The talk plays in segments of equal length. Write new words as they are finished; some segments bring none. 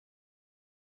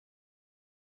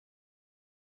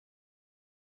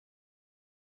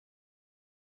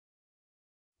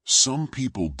Some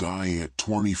people die at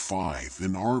 25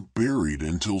 and aren't buried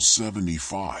until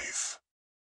 75.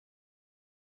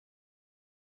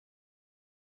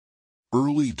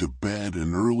 Early to bed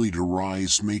and early to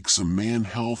rise makes a man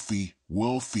healthy,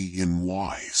 wealthy, and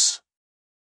wise.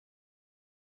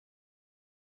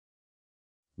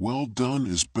 Well done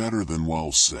is better than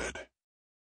well said.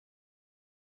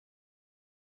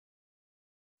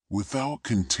 Without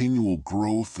continual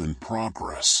growth and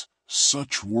progress,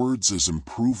 such words as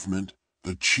improvement,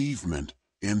 achievement,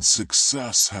 and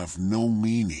success have no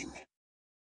meaning.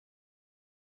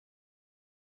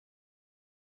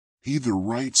 Either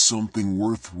write something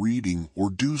worth reading or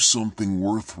do something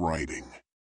worth writing.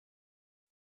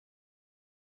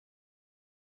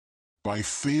 By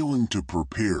failing to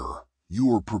prepare,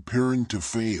 you are preparing to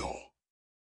fail.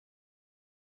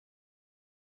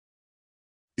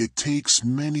 It takes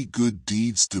many good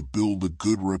deeds to build a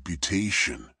good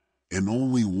reputation, and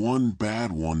only one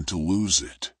bad one to lose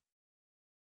it.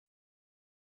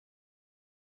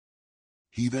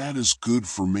 He that is good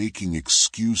for making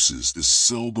excuses is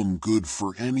seldom good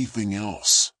for anything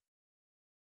else.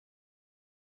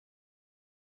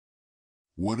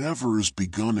 Whatever is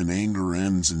begun in anger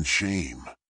ends in shame.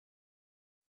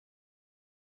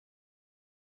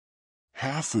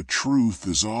 Half a truth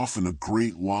is often a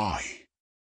great lie.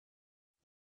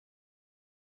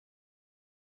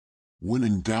 When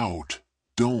in doubt,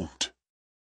 don't.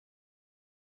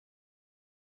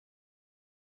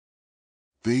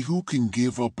 They who can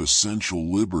give up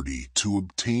essential liberty to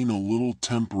obtain a little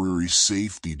temporary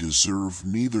safety deserve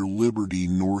neither liberty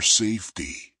nor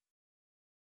safety.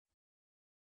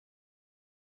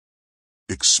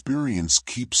 Experience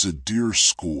keeps a dear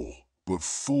school, but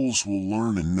fools will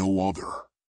learn in no other.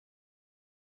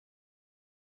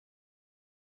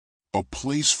 A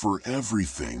place for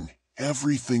everything,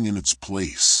 everything in its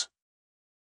place.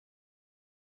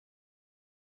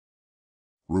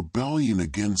 Rebellion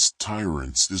against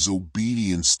tyrants is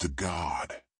obedience to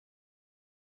God.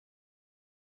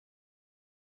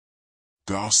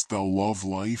 Dost thou love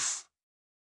life?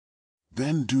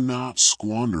 Then do not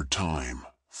squander time,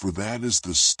 for that is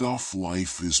the stuff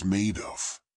life is made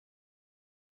of.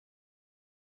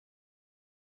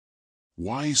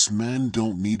 Wise men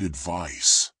don't need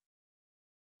advice.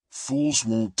 Fools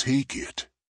won't take it.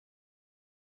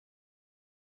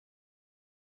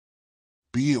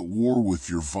 Be at war with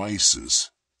your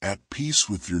vices, at peace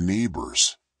with your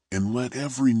neighbors, and let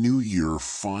every new year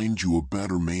find you a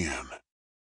better man.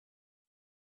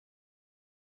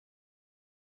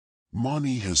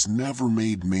 Money has never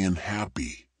made man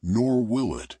happy, nor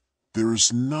will it. There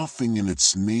is nothing in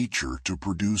its nature to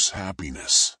produce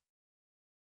happiness.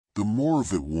 The more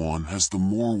of it one has, the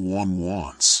more one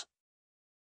wants.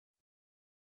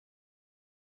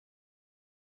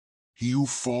 He who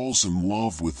falls in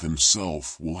love with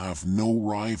himself will have no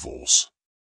rivals.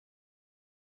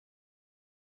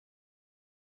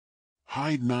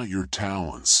 Hide not your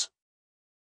talents.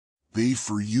 They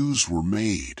for use were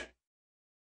made.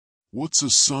 What's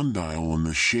a sundial in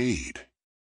the shade?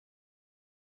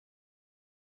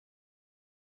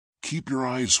 Keep your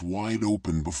eyes wide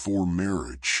open before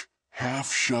marriage,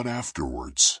 half shut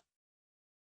afterwards.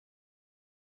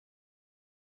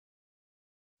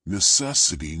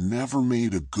 Necessity never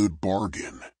made a good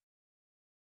bargain.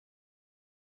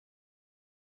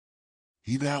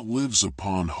 He that lives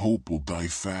upon hope will die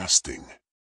fasting.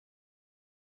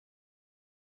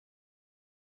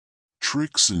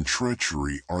 Tricks and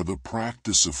treachery are the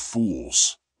practice of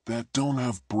fools that don't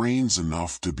have brains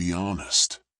enough to be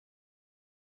honest.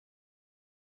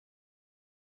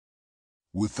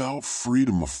 Without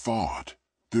freedom of thought,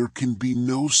 there can be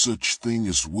no such thing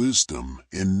as wisdom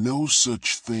and no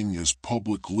such thing as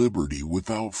public liberty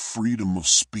without freedom of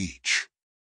speech.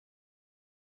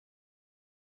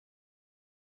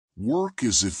 Work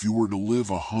as if you were to live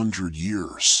 100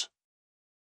 years.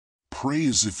 Pray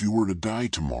as if you were to die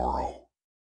tomorrow.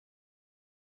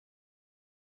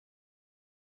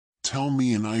 Tell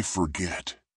me and I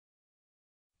forget.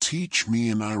 Teach me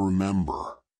and I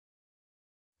remember.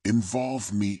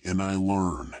 Involve me and I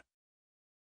learn.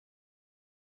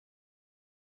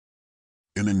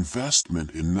 An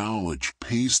investment in knowledge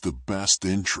pays the best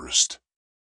interest.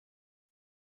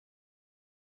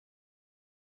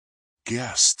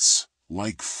 Guests,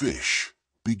 like fish,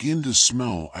 begin to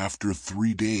smell after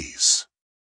 3 days.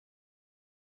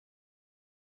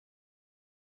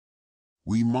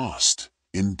 We must,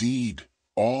 indeed,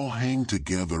 all hang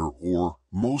together, or,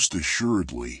 most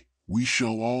assuredly, we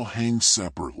shall all hang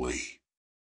separately.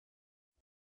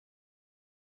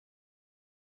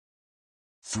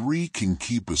 3 can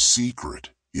keep a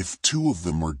secret, if 2 of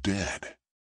them are dead.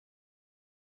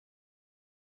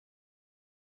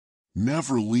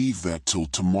 Never leave that till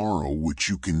tomorrow which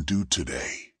you can do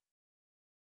today.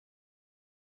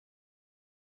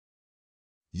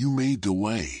 You may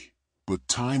delay, but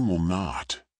time will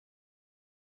not.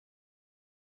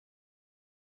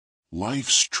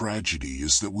 Life's tragedy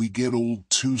is that we get old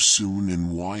too soon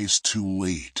and wise too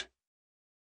late.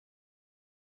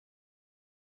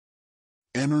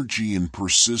 Energy and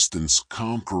persistence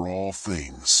conquer all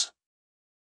things.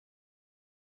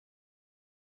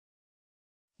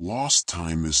 Lost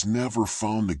time is never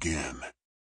found again.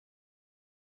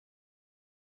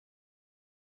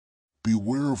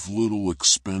 Beware of little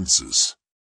expenses.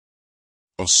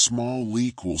 A small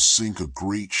leak will sink a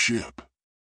great ship.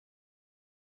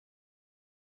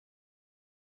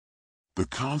 The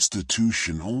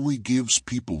Constitution only gives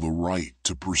people the right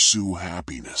to pursue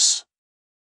happiness.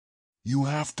 You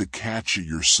have to catch it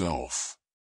yourself.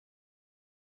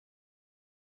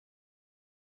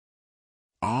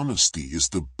 Honesty is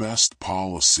the best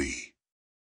policy.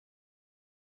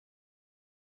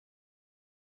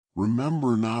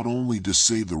 Remember not only to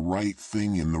say the right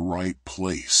thing in the right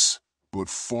place, but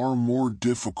far more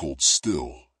difficult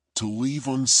still, to leave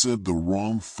unsaid the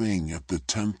wrong thing at the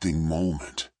tempting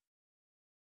moment.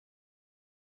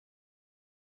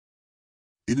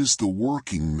 It is the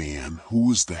working man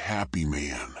who is the happy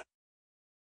man.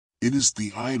 It is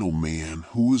the idle man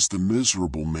who is the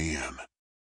miserable man.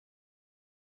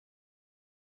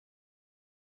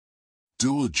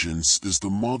 Diligence is the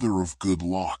mother of good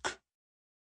luck.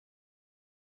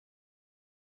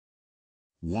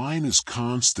 Wine is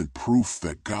constant proof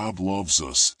that God loves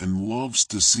us and loves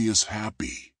to see us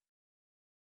happy.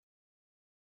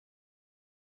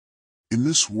 In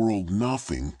this world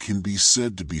nothing can be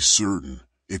said to be certain,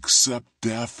 except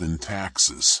death and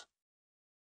taxes.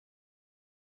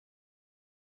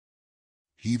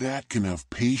 He that can have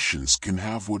patience can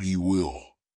have what he will.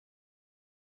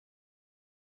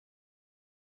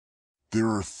 There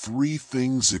are 3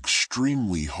 things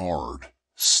extremely hard: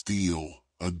 steel,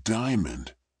 a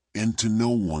diamond, and to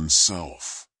know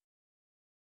oneself.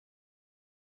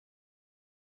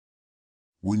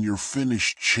 When you're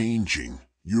finished changing,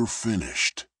 you're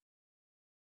finished.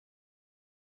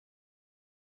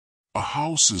 A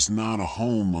house is not a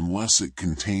home unless it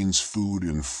contains food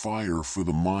and fire for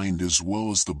the mind as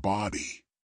well as the body.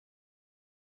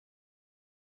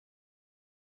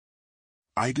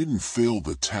 I didn't fail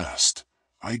the test,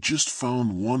 I just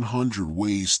found 100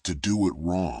 ways to do it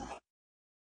wrong.